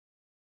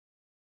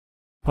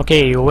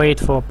Okay, wait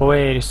for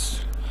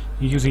players,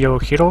 use your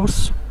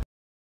heroes.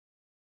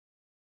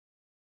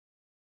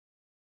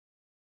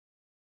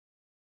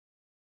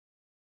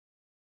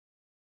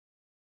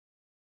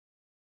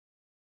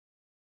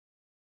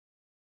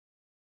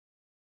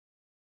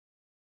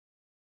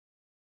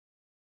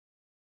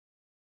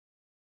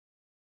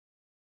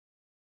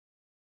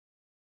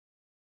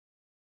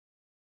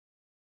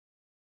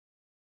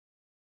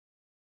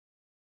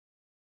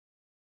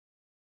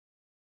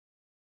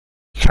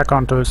 Check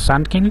onto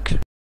Sand King.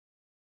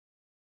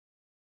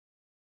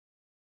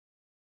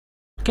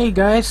 Okay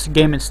guys,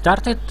 game is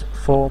started,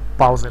 for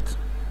pause it.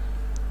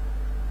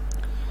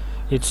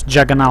 It's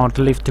Juggernaut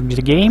lift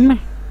the game,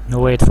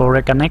 wait for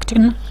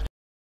reconnecting.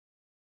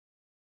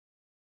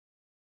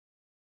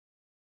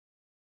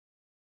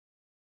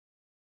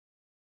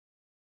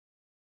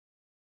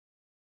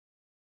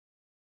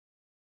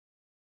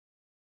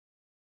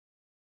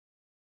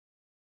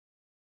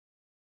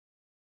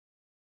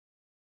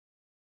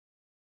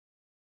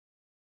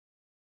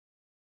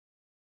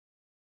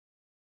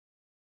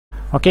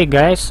 Okay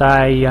guys,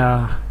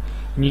 I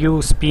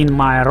new spin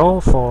my roll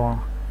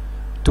for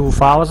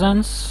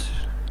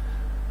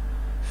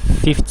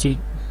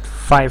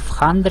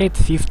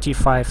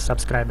 2,555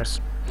 subscribers.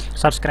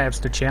 Subscribe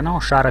to channel,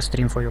 share a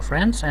stream for your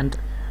friends and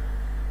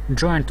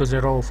join to the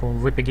roll for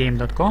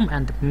vpgame.com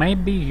and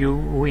maybe you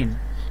win.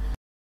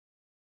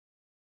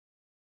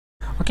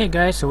 Okay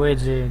guys, wait,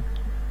 the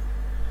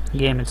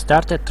game is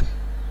started.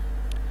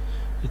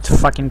 It's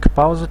fucking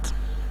paused.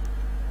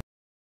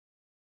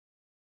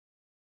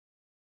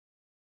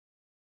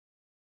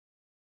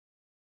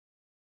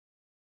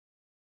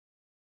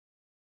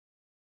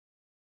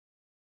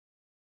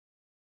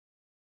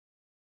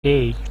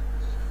 Okay.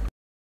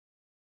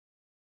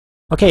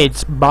 Okay,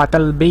 it's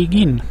battle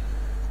begin.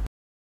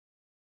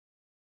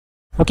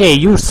 Okay,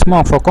 use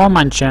smoke for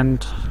Comanche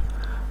and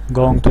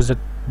going to the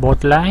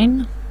bot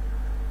line.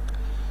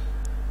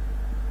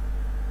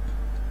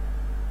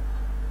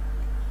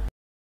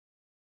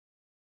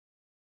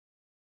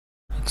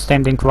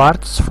 Extending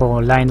wards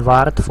for line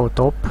ward for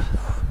top.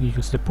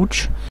 Use the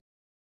push.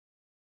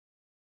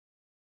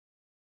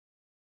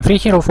 Free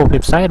hero for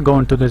Flipside,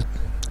 going to the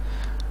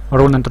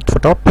rune for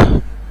top.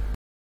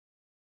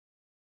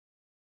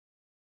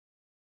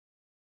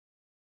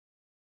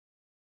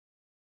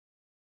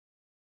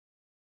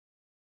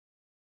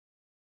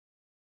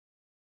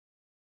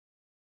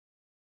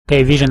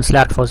 Okay, vision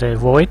slot for the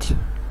void.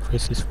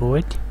 This is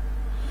void.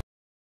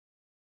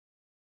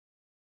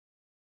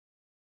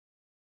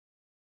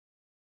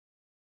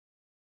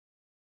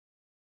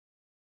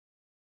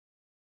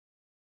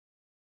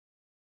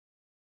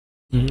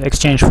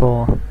 Exchange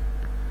for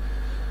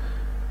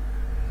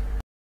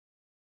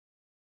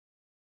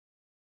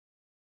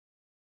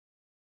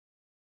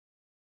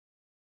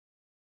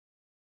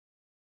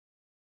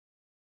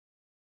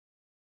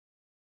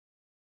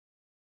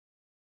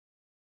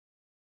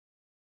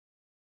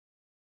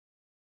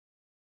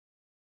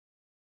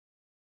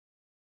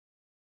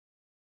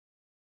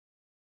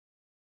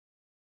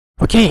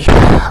okay,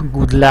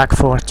 good luck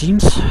for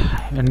teams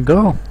and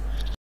go.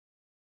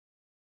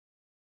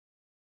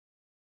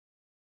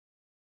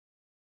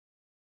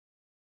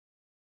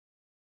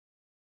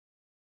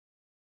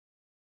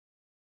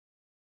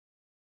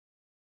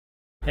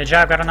 A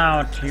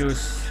Juggernaut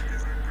use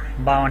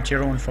bounty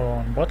rune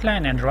for bot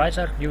lane and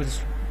Riser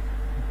use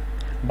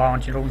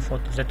bounty rune for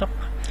the top.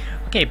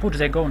 Okay, put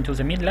they go into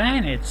the mid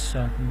lane, it's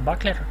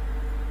Buckler,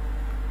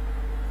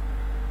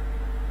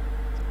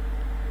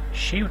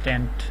 Shield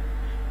and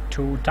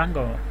 2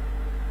 Tango.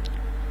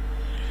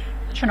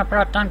 Action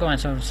apart Tango and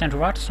so send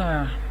wards,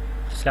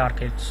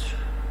 Slark it's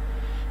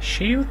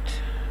Shield,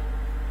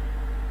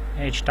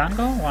 H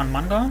Tango, 1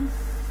 Mango.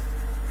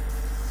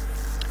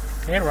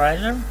 Okay,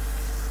 Riser.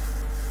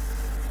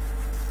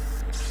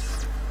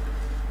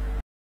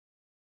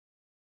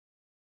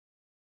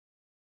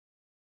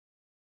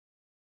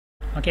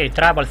 Okay,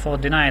 trouble for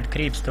denied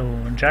creeps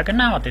to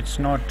Juggernaut, it's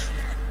not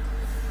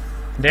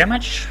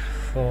damage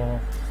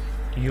for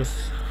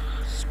use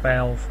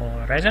spell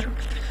for Razor.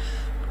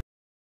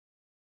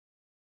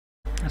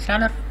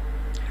 Slayer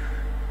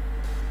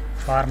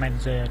farm at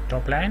the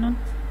top line,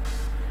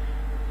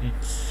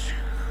 it's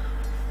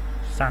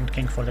Sand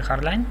King for the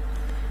hard line.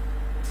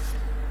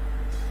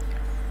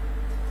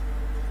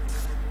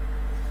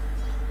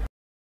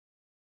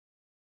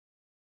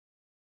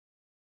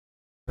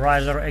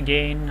 Riser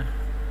again,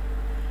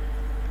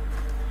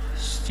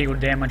 still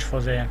damage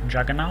for the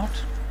Juggernaut.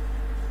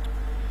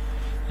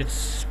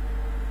 It's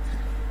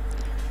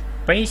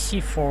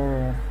pacey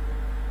for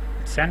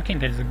Sand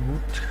King, it's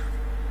good.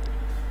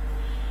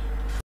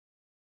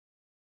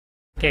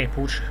 Okay,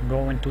 push,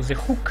 go into the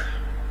hook.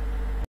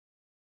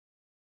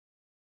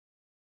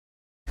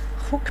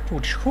 Hook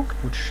push, hook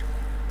push.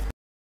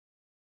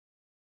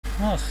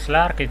 Oh,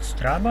 Slark, it's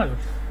trouble.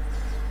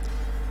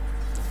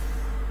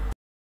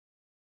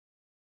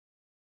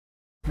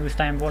 This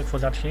time void for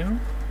that hero.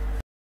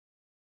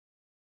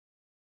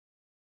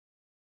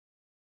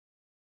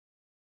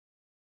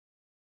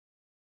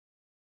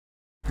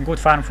 Good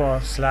farm for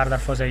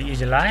Slardar for the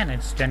easy line,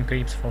 it's 10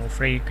 creeps for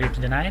 3 creeps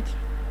denied.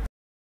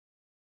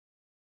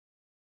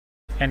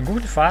 And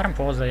good farm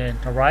for the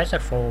Riser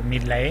for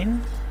mid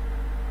lane.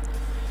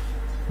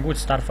 Good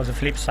start for the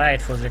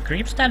Flipside for the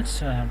creep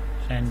stats,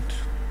 and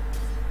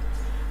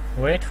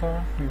wait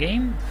for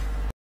game.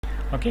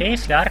 Okay,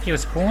 Slark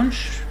use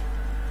Punch,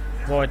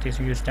 Void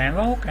is used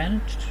Invoke,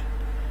 and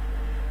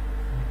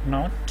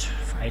not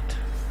fight.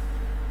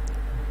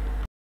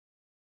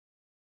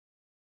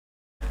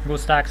 Good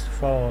stacks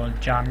for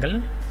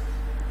jungle.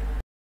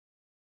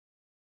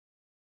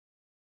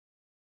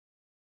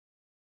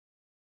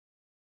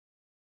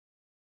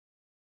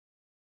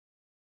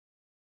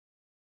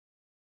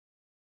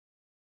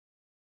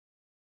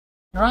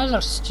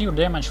 Rather still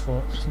damage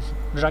for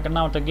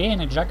Juggernaut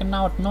again.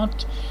 Juggernaut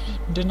not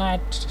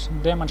denied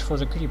damage for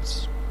the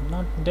creeps.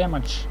 Not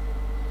damage.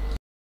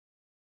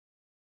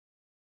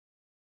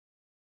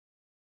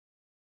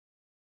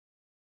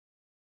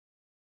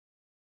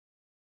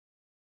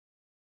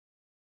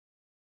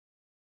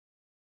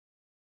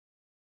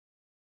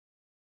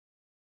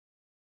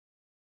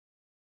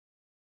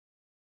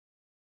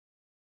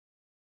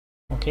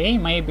 Okay,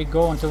 maybe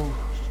going to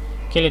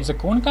kill it the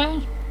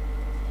Kunka.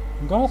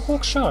 Go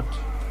hook shot.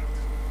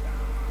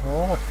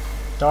 Oh,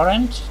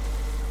 torrent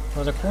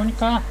for the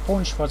Kunka,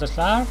 punch for the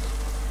Slark.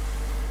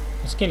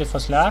 Let's kill it for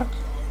Slark.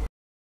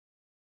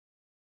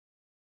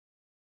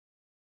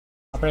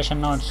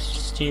 Operation not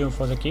steal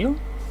for the kill.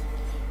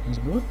 It's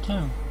good.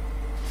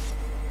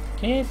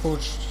 Okay,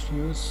 push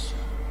use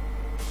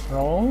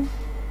roll.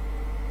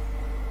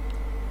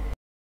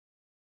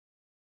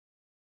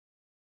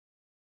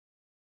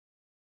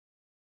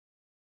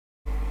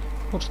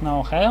 Push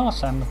no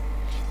health and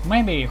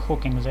maybe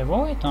hooking the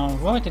Void. No,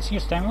 Void is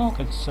used Invoke,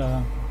 it's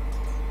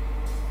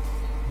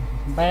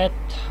bad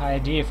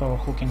idea for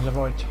hooking the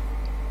Void.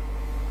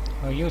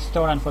 Use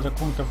Torrent for the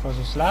counter for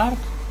the Slark.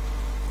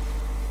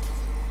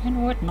 And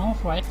Void no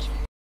fight.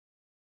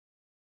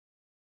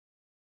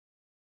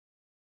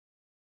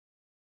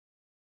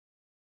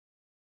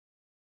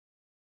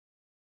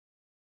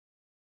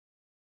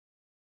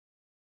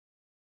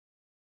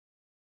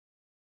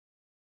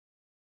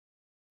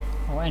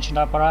 Ancient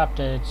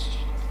Apparatus, it's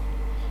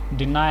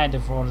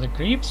denied for the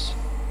creeps,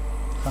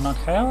 for not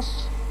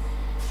health.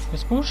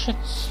 Let's push it.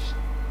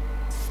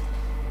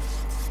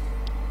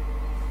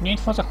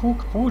 Need for the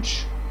hook,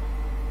 push.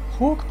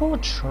 Hook,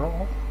 push.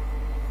 Roll.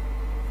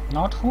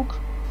 Not hook.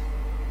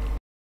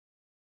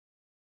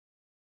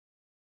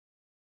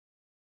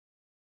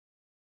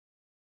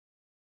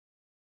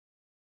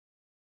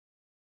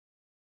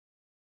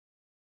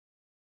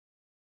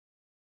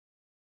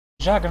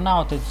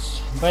 Juggernaut,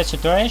 it's bad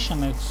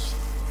situation, it's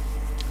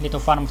little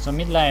farm for the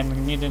mid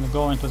lane, needing to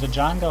go into the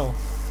jungle.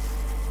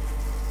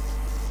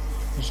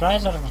 It's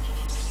Riser.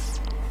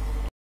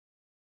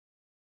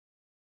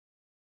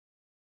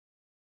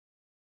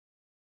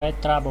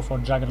 Bad trouble for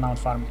Juggernaut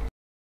farm.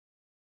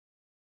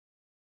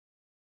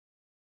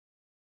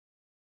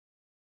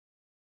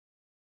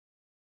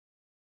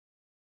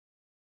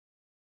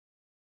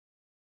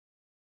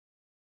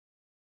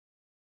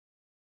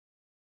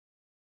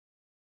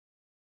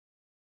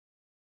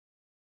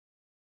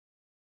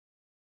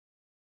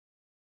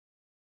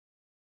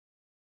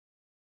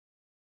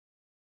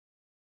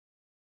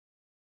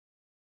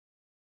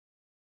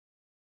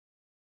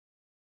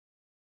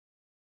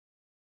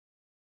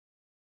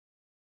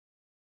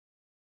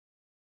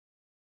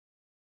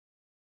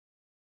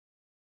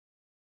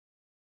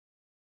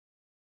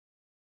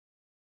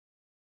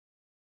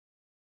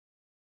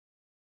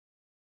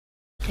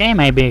 Okay,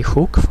 maybe a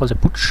hook for the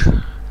push.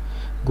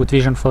 Good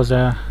vision for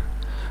the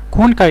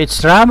Kunka,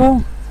 it's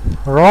trouble.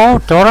 Roll,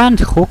 torrent,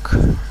 hook.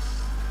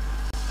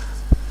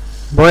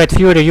 Void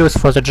Fury used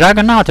for the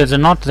Juggernaut, it's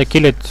not the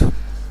kill it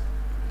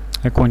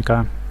the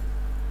Kunka.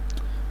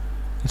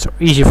 It's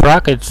easy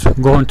frag, it's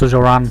going to the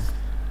run.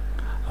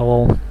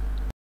 Oh.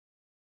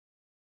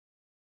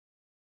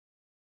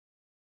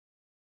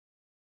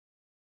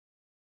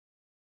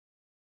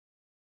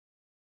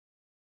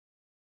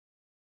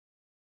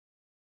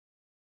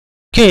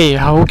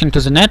 Okay, looking to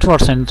the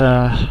networks and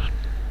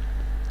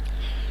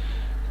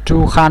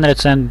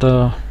 200 and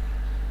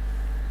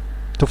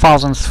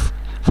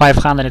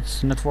 2500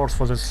 networks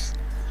for this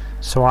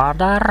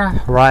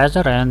Slardar,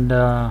 Riser and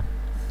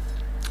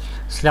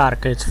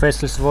Slark. It's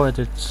Faceless Void,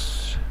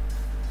 it's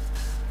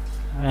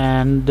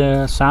and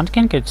Sand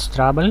King, it's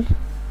Trouble.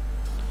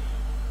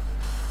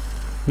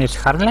 It's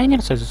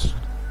Hardliners, it's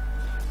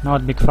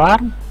not big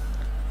farm.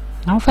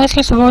 Now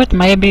Faceless Void,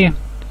 maybe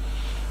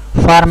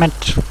farm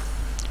it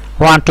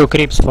 1-2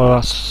 creeps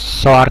for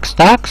Slark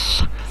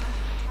stacks.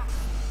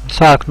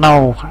 Slark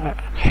no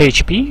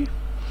HP.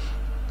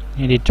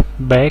 Need it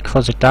back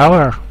for the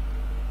tower.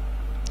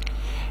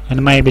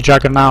 And maybe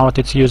Juggernaut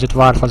it's used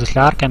war for the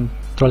Slark and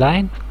through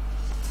line.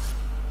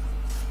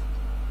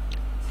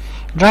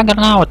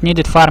 Juggernaut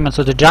needed farming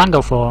to the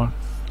jungle for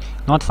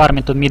not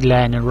farming to mid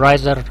lane, and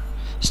Riser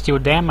steal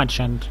damage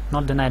and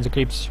not deny the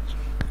creeps.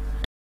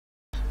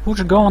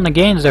 Push go on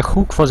again the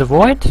hook for the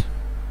Void.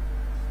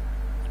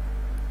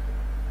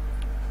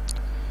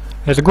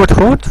 It's good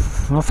food.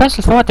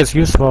 Fast food is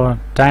used for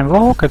time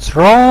walk, it's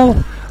roll,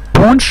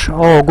 punch,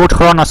 or good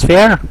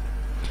chronosphere.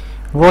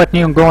 Void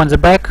new go in the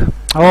back.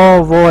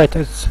 Oh void,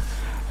 it's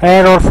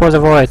error for the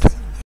void.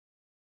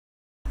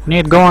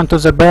 Need go into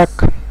the back,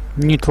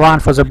 need one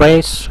for the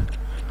base.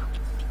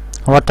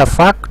 What the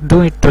fuck?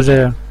 Do it to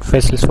the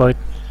faceless void.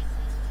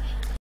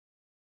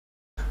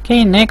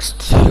 Okay,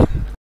 next.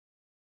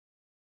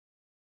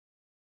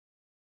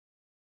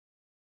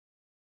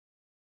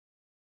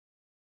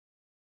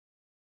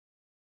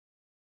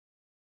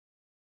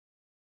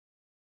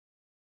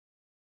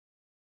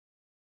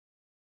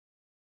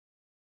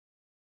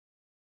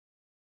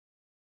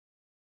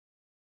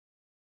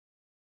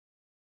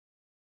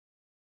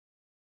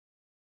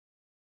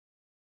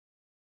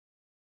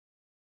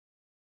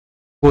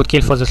 Good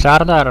kill for the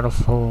starter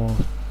for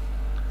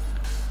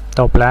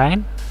top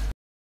line.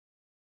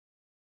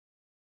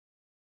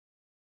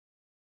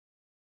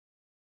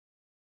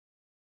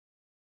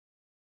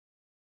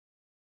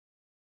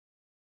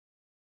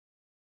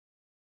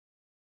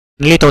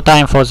 Little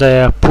time for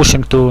the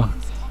pushing to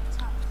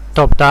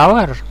top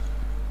tower.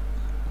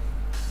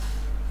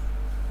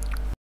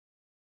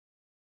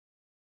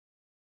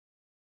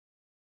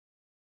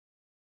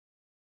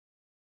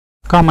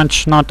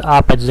 Comanche not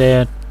up at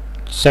the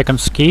second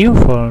skill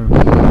for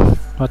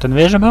not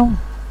invisible.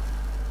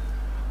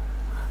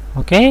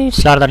 Okay,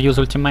 Slardar use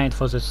ultimate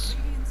for this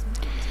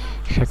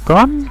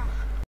Hakon.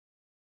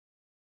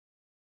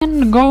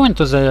 And go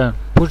into the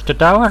push the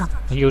tower,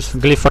 use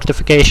glyph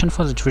fortification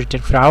for the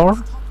treated tower.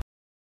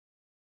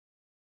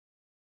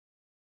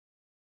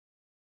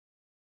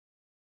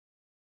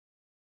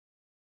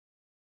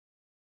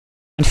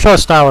 And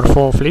first tower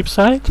for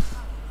Flipside.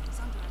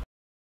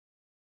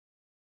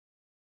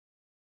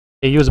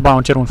 Use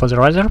bounty rune for the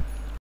riser.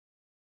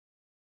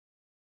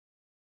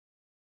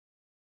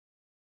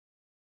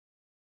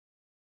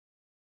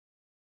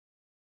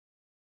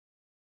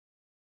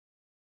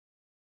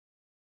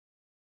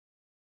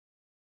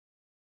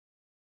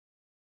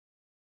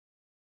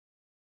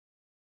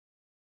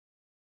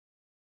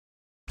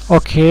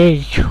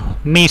 Okay,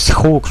 miss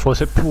hook for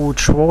the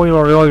push.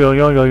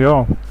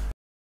 Yo.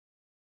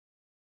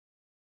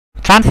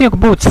 Transfig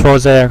boots for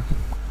the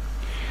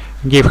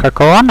give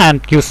Hakon and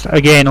use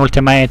again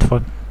ultimate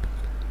for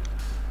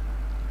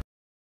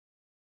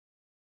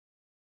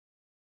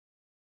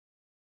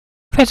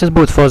faces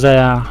boot for the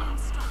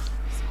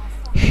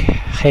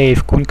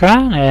Have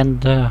Kunka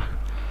and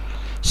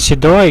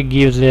Sidoi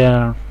gives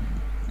the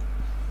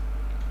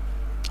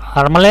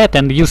armlet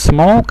and use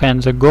smoke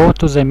and go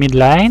to the mid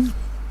line.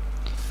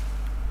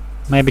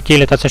 Maybe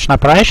kill it at such an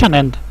operation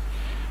and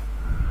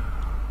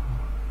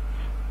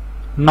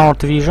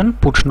not vision,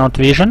 push not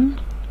vision.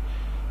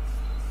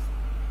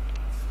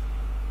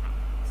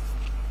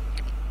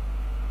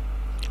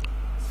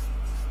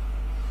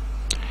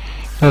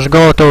 Let's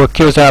go to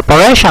kill the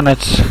operation.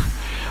 It's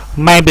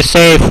maybe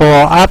safe for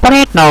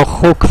operate, now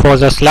hook for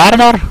the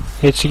slider.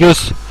 It's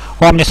use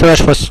Omni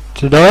Slash for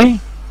Sidoi.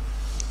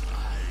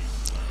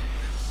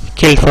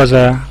 Kill for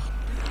the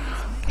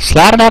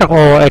slider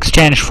or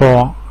exchange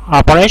for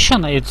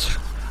operation. It's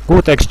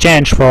good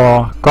exchange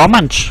for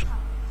Comanche.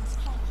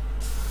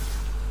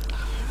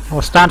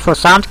 Or stand for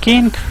Sand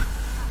King.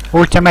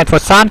 Ultimate for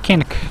Sand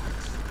King.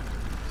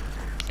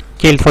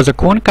 Killed for the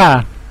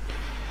Kunka.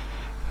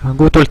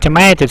 Good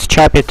ultimate, it's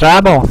Choppy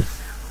Trouble.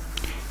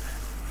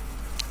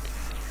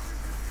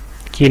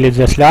 Killed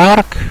the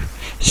Slark.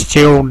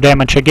 Still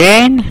damage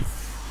again.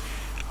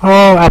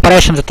 Oh,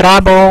 Operation the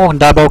Trouble.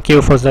 Double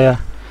kill for the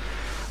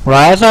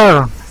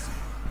Riser.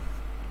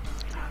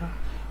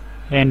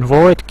 And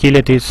Void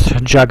killed his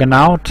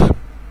Juggernaut.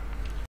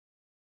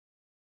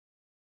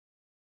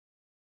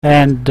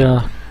 And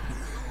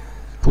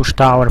push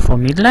tower for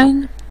mid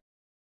lane.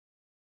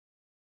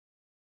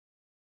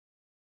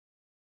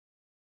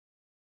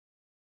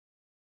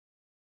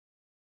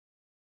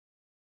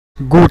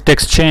 Good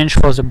exchange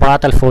for the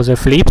battle for the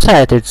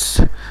Flipside. It's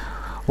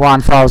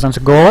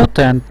 1000 gold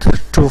and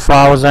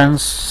 2000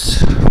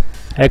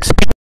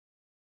 XP.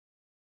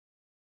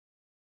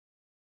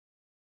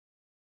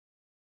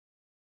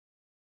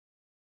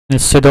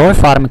 It's Sidoi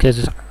farming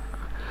his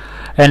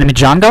enemy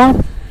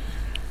jungle.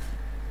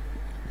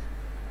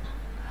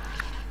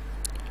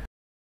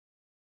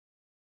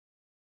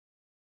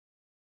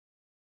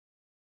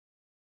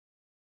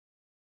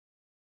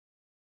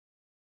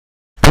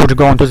 Push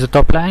going to the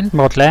top lane,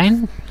 bot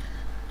lane.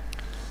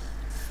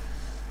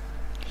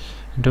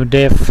 Do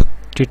def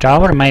to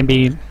tower,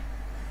 maybe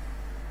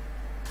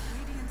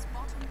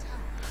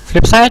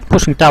Flipside,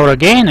 pushing tower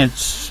again,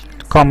 it's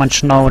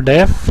Comanche no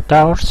def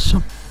towers.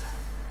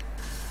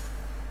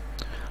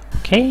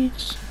 Okay,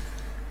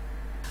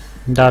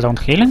 doesn't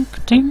healing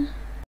team.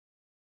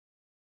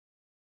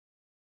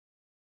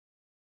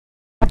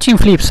 Team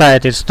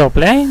Flipside is top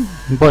lane,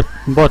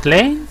 bot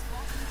lane,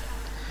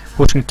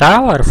 pushing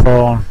tower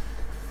for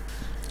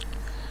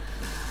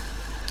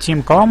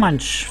Team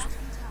Comanche.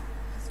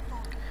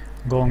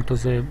 Going to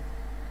the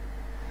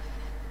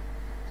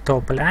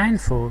top line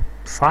for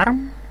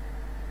farm.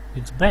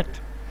 It's bad.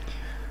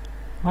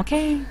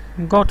 Okay,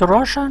 go to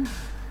Russian.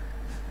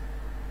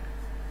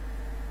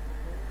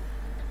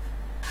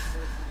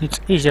 It's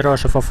easy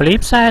Russia for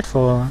Flipside,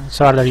 for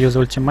Swallow use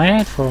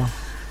ultimate, for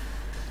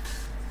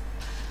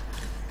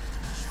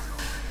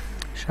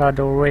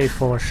Shadow Ray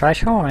for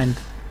Shasho, and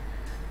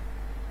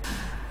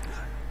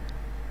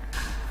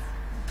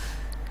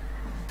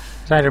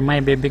there may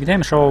be a big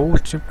damage, so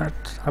ultimate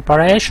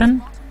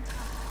operation.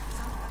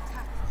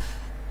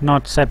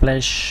 Not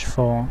Splash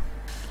for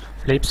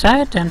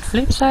Flipside, and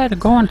Flipside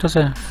going to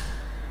the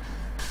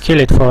kill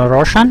it for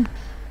Russian.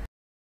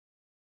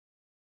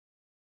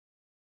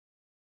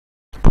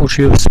 Push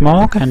you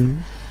smoke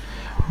and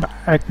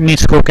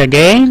miss hook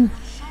again.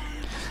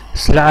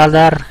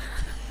 Slather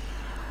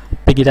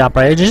pick it up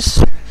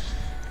edges.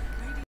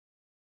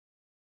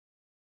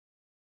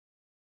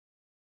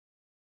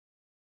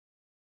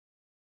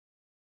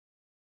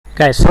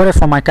 Guys, sorry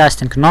for my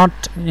casting, not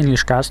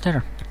English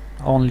caster,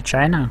 only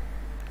China.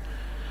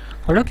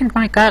 Looking at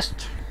my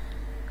cast,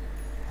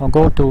 I'll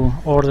go to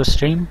order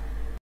stream.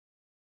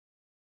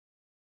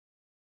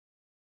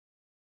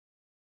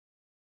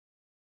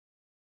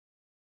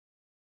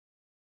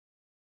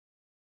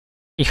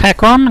 If I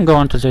can go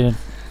into the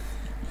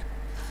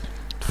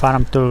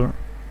farm to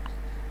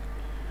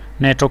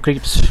Netro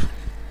creeps.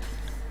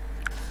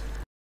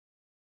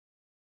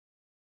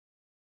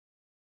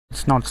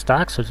 It's not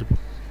stuck, so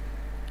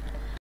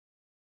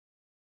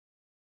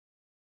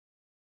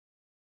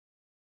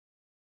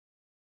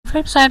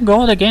Flipside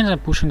gold again, they're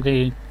pushing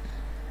the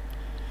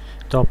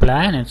top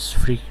line. It's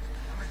free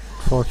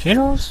for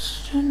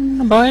heroes,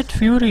 and Bite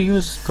Fury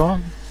use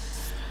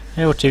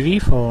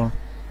AOTV for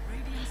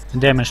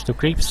damage to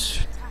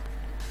creeps.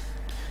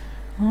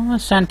 Oh,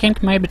 Sand King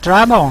may be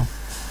trouble.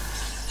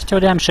 Still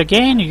damage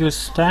again, use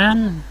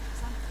stun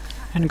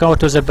and go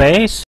to the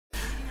base.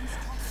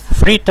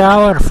 Free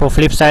tower for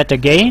Flipside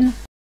again.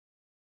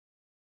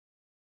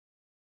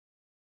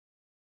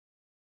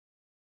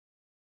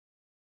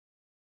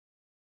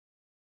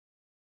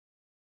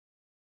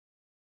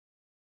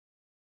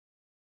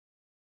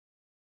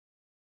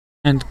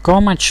 And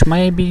Comanche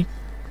may be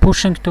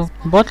pushing to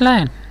bot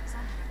lane.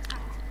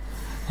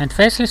 And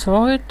Faceless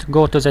Void,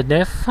 go to the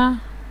def.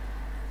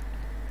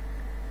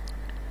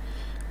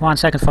 1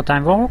 second for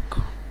time walk.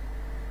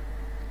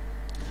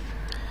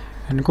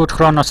 And good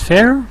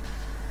Chronosphere.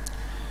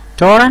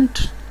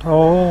 Torrent,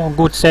 oh,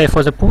 good save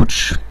for the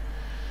pooch.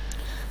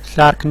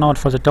 Slark not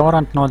for the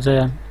torrent, not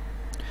the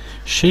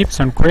ships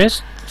and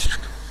quest.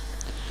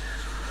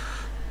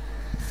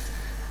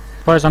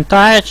 Poison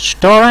touch,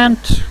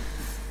 torrent.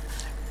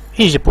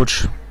 Easy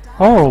push.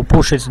 Oh,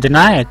 push is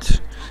denied.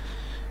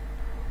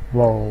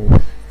 Whoa.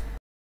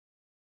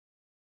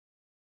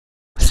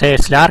 Save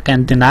Slark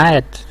and deny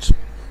it.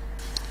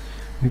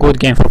 Good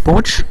game for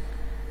push.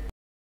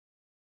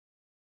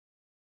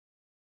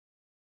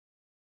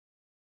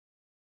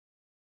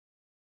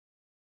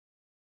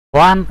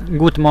 One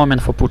good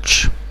moment for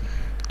push.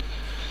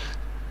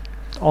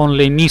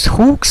 Only miss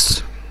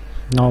hooks.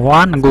 No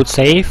one good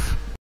save.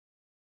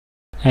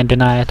 And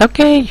deny it.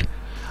 Okay.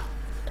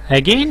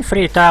 Again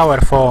free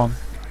tower for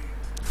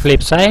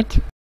Flipside.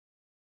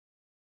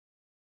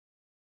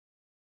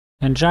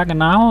 And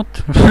Juggernaut.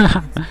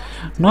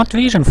 Not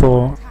vision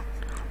for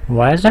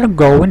why they're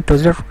going to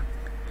the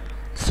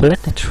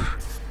flat.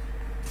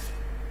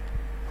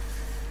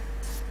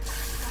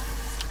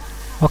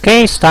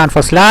 Okay, stun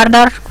for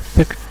Slardar.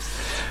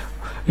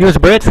 Use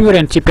Bread Fury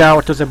and TP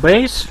out to the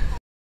base.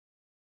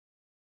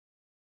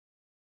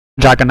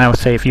 Juggernaut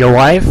save your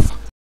wife.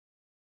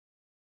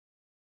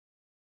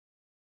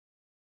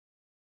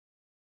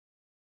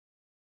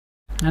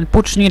 And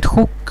push need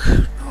hook.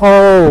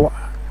 Oh,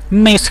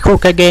 miss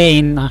hook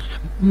again.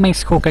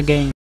 Miss hook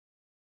again.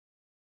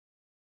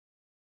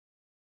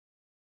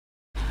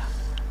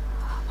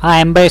 I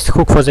am best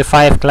hook for the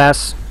 5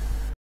 class.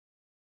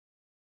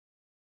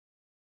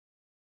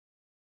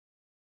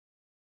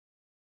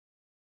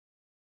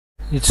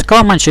 It's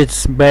Comanche,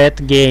 it's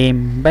bad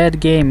game.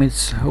 Bad game,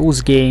 it's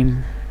whose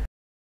game?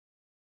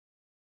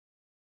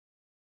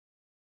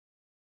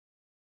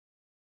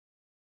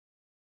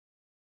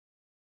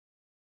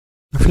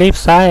 Flip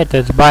side,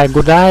 it's buy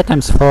good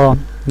items for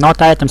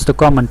not items to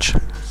Comanche.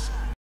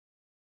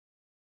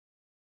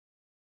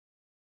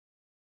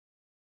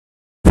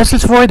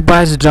 Vessel's Void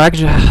buys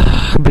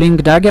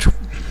Blink Dagger.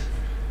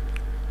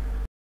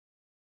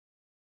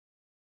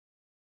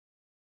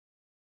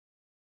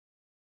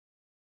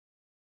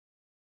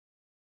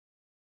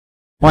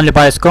 Only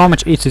buys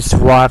Comanche, it's its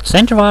wards,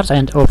 Sentry wards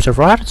and Observe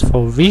wards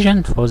for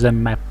vision for the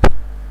map.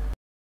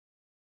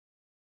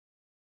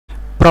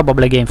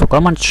 Probably game for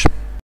Comanche.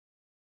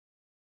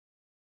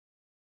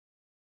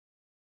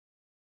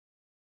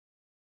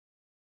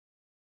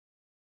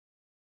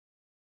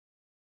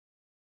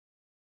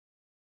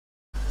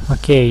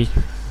 Okay,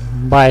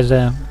 buy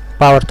the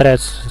Power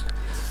Threads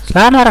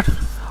Slanner,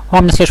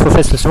 Omnislash for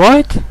Faceless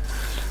Void,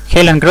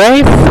 Helen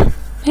Grave,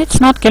 it's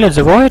not killing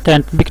the Void,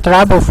 and Big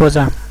Trouble for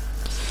the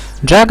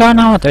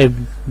Juggernaut,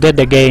 dead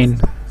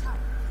again.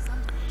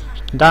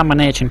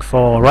 Dominating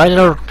for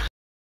Rider.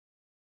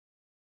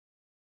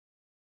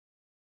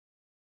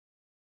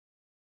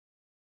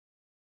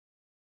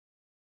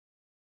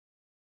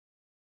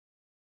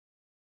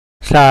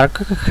 Slark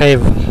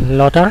have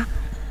Lothar,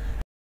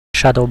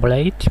 Shadow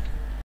Blade.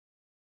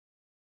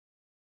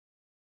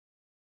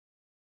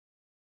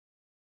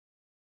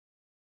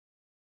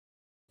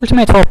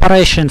 Ultimate for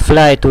operation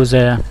fly to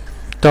the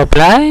top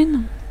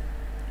line.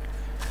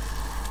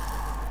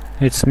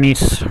 It's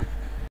miss.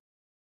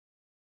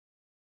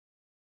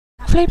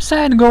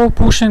 Flipside go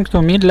pushing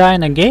to mid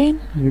line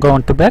again,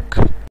 going to back.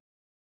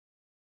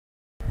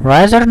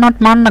 Riser not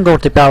mana, go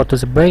tip out to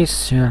the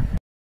base.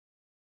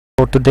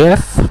 Go to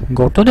death,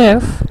 go to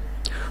death.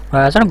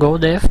 Riser go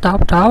death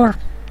top tower.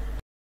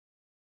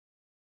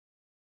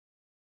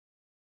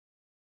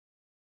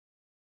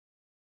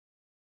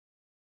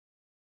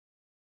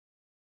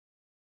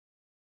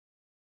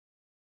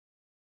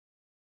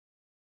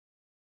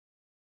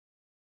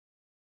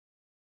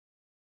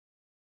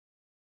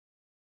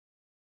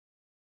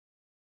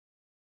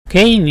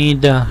 Okay,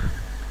 need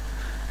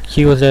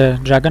kill the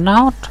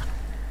Juggernaut.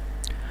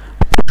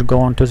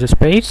 Go on to the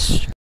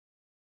space.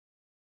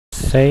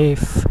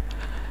 Save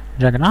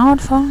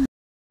Juggernaut phone.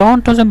 Go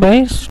on to the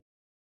base.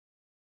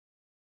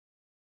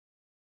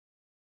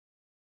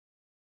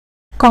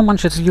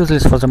 Comanche is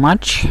useless for the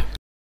match.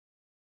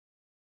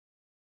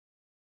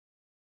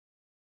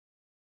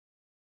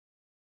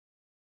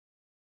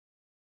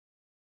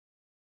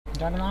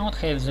 Juggernaut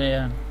have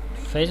the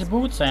face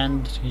boots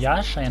and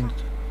Yash and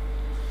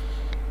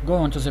go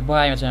on to the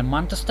buy with the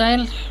Manta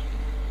style.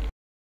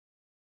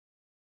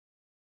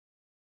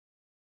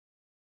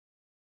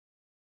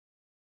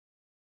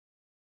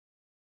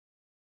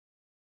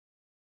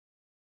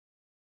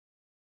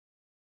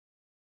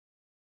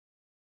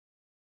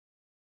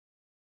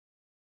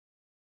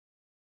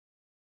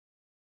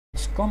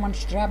 It's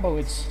Comanche trouble,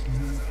 it's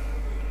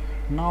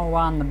no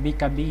one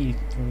BKB.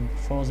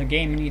 For the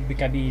game need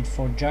BKB,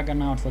 for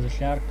Juggernaut, for the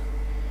Slark.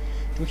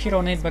 Two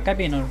hero need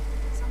BKB, no.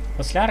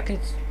 For Slark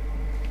it's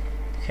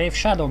have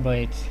Shadow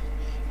Blade.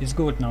 It's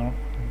good now.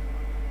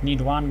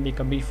 Need one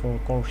BKB for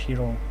core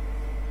hero.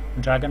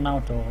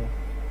 Juggernaut or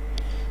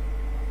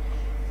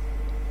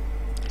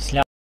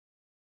Slark.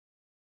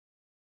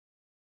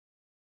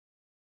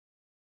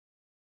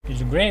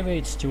 It's gravy,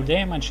 it's 2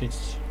 damage,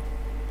 it's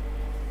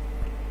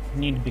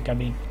need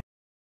BKB.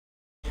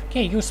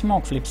 Okay, you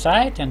smoke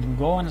Flipside and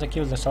go and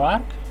kill the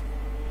Slark.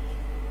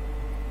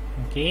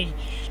 Okay,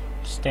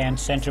 stand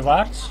sentry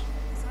wards.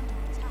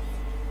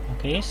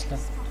 Okay,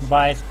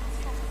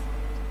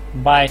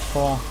 bite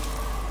for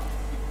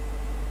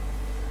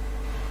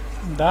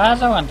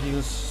Dazzle and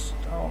use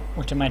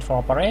ultimate for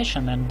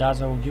operation, and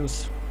Dazzle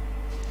use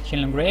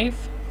Healing Grave.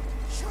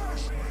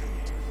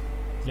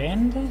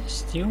 And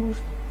still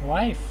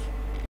life.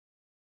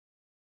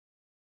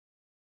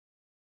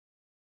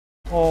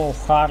 Oh,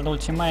 hard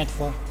ultimate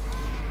for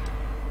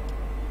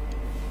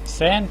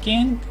Sand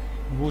King.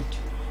 Good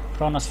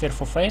Chronosphere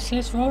for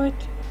Faceless Void.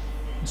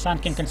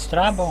 Sand King and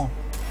Strabo.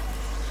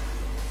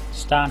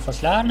 Stun for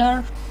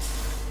Slardar.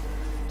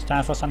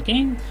 Stun for Sun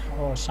King.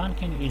 Oh, Sun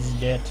King is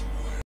dead.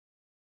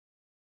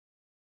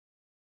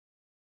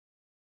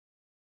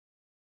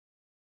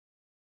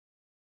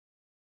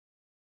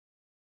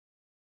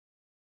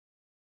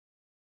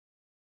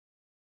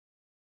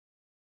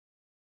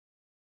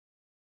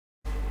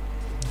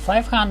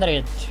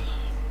 $500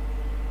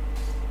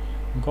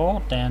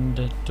 gold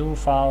and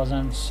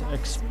 2000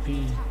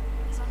 XP.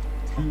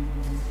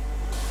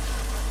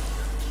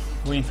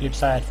 Win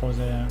Flipside for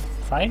the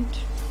fight.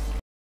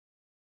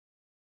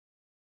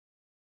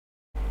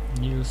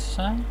 Use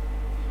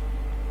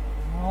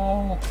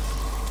oh,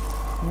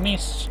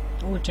 missed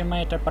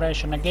ultimate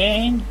operation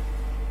again.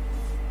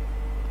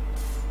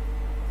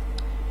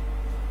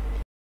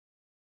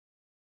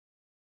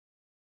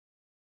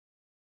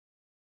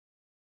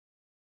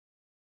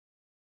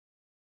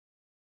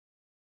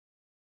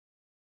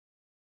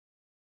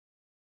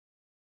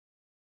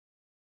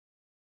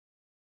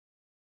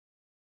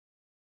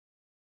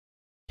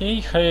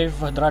 They have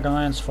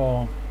Dragonlance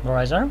for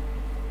Riser.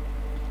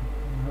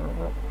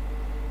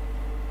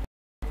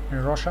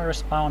 Rosha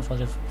respawn for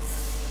the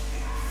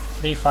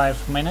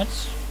 3-5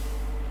 minutes.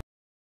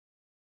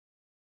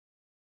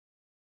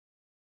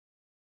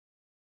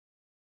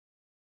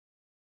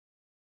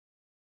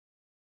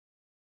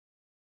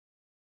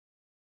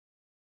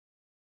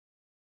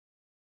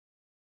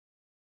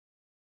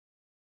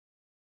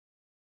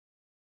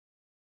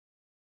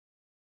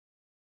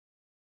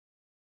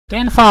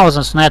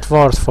 $10,000 net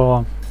worth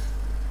for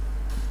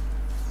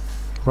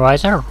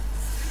Riser.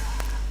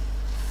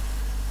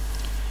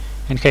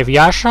 And have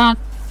Yasha,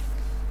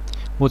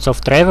 Woods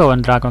of Travel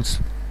and Dragon's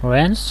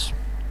Lens,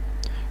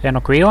 and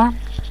Okrila.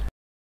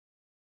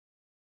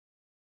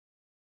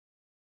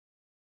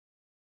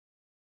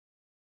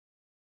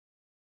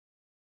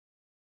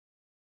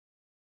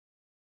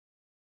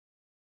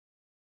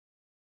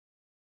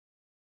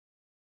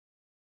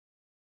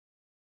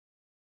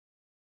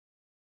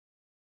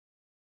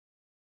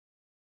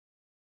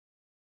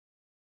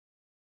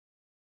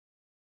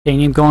 They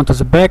need go to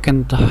the back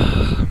and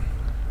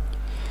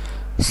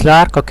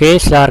Slark, okay,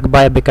 Slark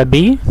by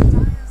BKB.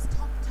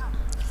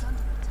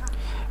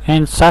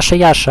 And Sasha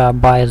Yasha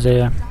by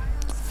the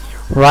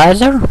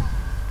riser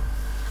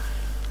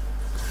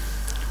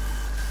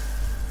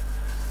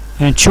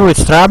and chew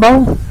its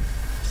trouble.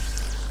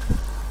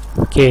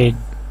 Okay,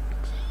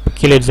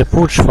 kill it the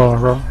push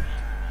for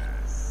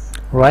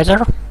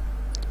riser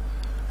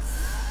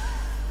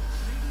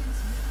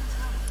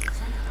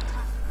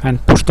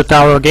and push the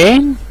tower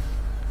again.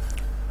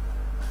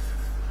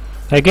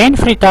 Again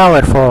free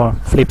tower for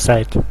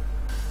Flipside.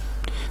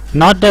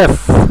 Not death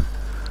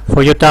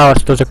for your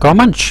towers to the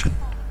Comanche.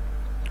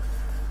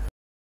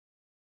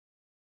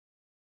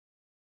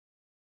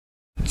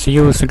 Let's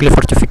use glyph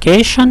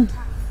fortification.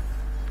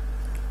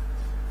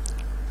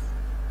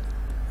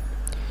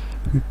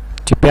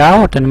 TP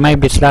out and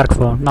maybe Slark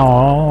for...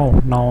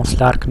 No,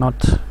 Slark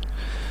not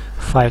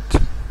fight.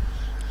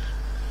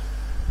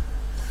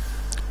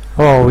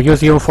 Oh,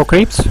 use you for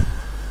creeps.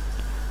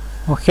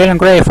 Oh, Healing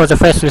Grave for the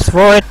Faceless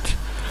Void.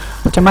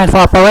 Ultimate for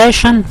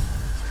operation.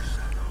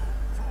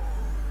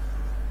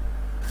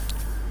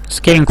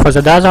 Scaling for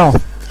the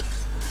Dazzle.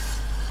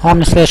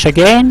 Omni Slash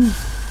again.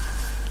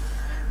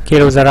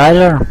 Kill the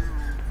Rider.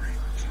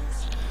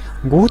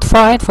 Good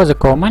fight for the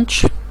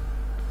Comanche.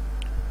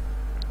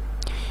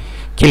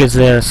 Kill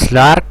the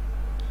Slark,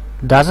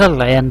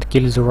 Dazzle and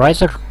kill the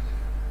Riser.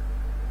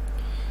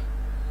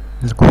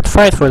 It's good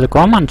fight for the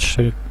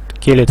Comanche.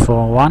 Kill it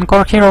for one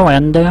core hero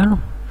and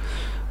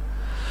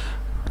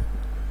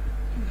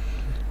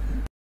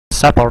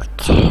support.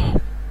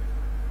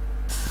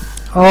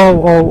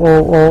 Oh.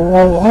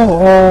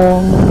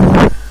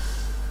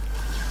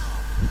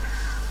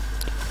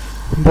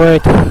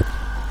 Wait.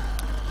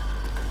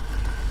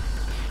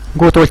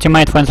 Good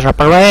ultimate for the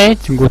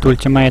Operate, good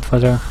ultimate for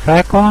the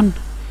Hakon.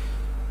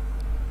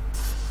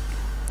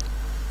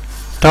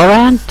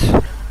 Torrent.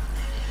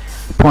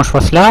 Push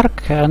for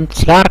Slark and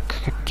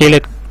Slark kill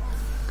it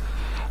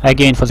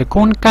again for the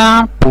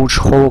Kunkka. Push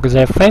hook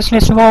the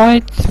Faceless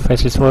Void.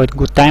 Faceless Void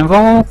good time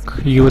walk.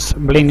 Use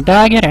Blink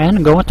Dagger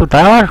and go to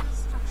tower.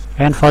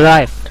 And for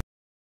life.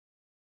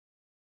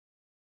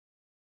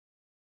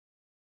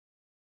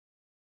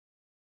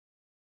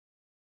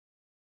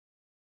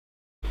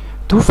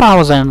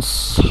 2000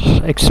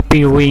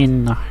 XP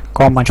win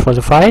Comanche for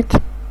the fight.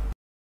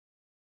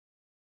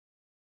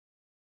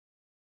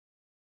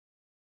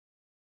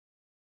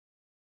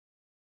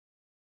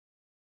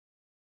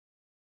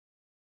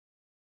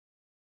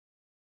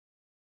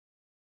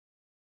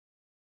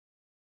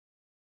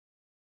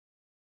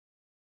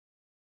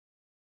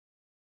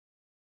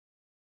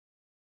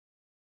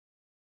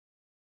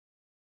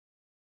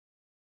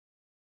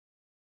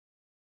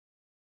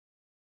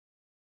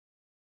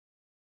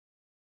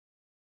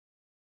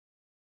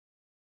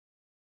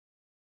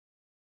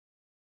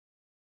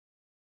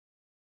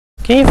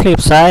 Okay,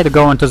 Flipside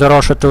going to the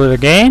Russia tour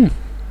again.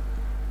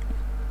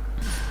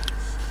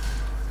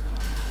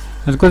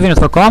 It's good win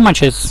for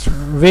Comanche, it's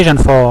vision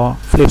for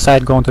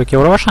Flipside going to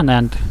kill Russian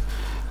and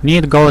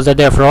need goes the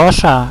death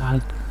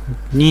Russia,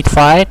 need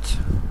fight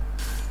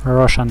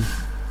Russian.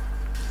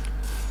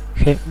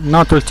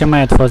 Not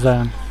ultimate for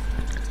the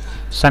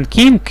Sun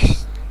King.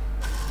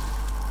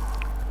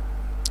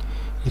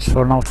 It's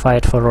for not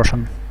fight for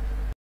Russian.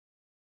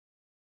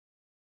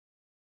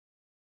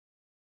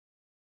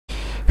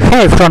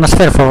 Hey,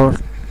 Chronosphere for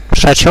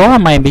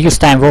Shacho, maybe use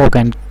Time Walk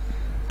and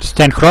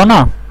stand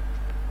Chrono.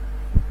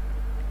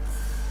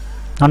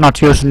 No,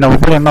 not use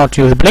not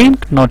use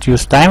Blink, not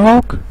use Time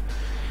Walk.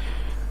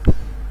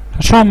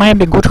 Shacho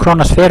maybe good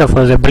Chronosphere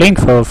for the Blink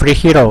for 3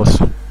 heroes.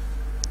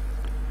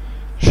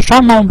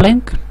 Shacho no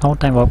Blink, no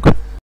Time Walk.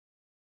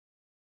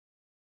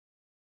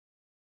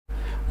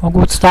 Oh,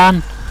 good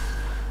stun.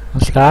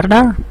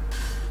 Slardar.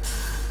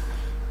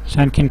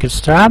 Sun King is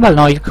trouble,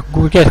 no, you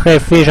could get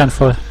Grave Vision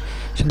for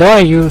Shadow,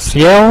 use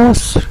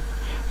Yellows,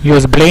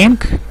 use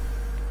Blink,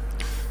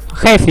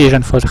 High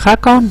Vision for the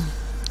Hakon,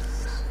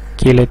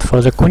 kill it for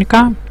the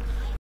Kunkka.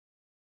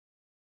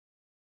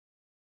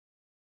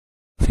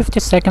 50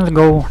 seconds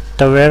go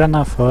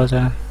Taverna for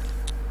the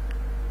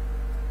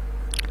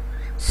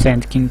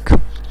Sand King.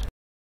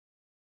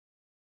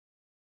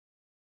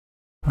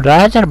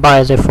 Rider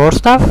buy the 4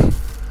 stuff,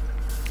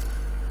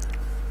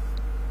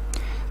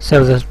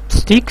 sell the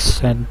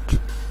sticks and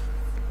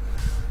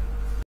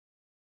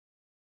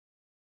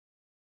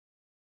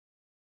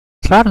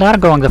Slardar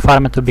going the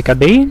farm to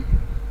BKB,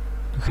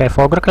 have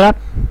Ogre Club,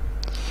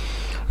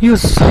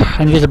 use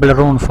Invisible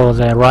Rune for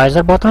the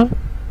Riser bottle,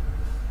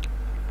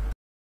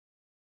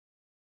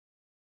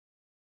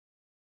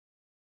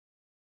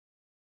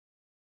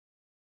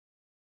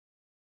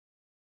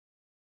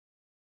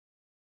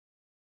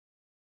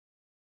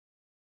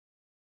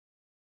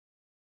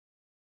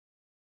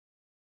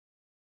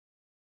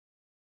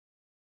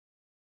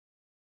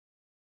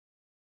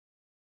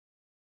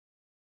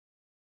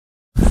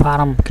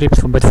 farm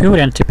creeps for Bad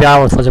Fury and TP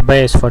out for the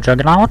base for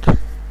Juggernaut.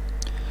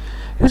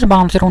 Use a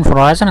bounty rune for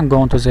Ryzen and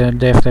go into the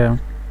depth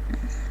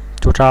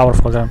to tower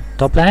for the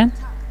top lane.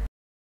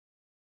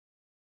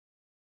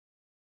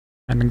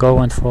 And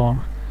go in for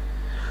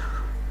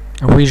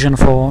vision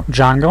for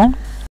jungle.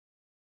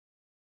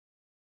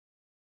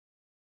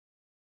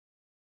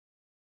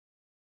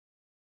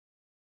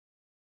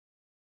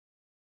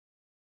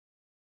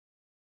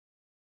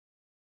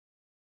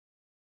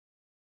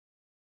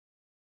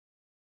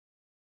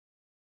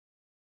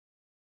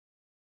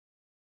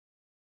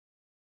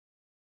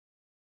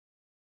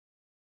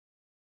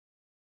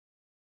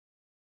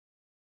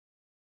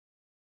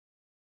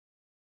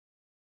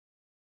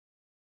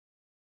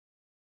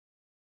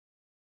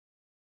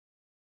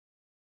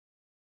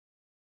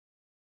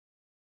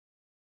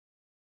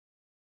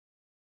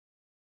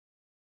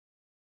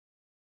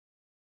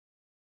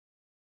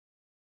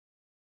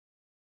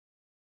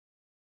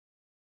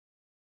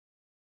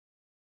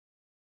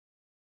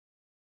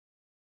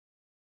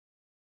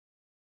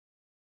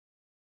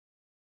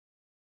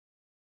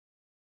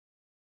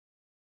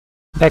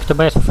 Back to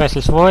base for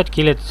Faceless Void,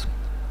 kill it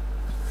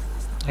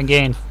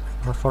again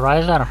for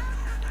Riser,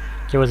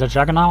 kill the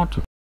Juggernaut.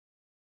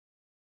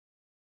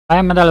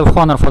 Buy Medal of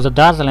Honor for the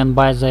Dazzle and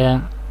buy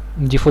the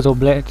Diffusal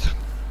Blade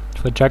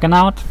for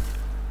Juggernaut.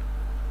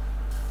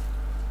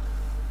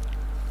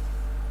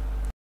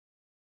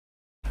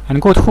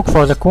 And good hook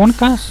for the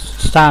Kunkka,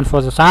 stun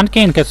for the Sun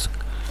King, it's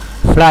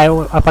Fly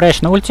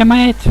Operation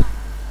Ultimate.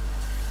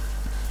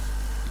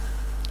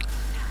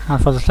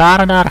 And for the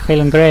Sardar,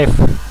 Healing Grave,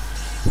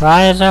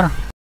 Riser.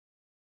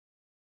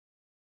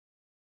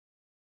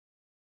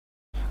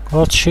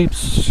 Gold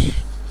Ships.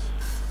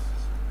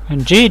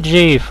 And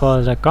GG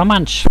for the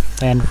Comanche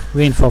and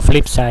win for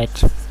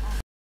Flipside.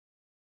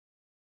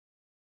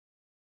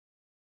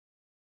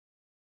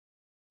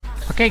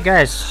 Okay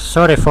guys,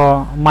 sorry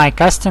for my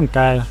casting,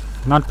 I'm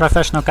not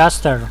professional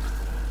caster.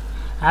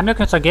 I'm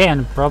looking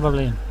again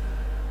probably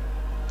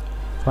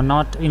for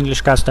not English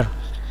caster.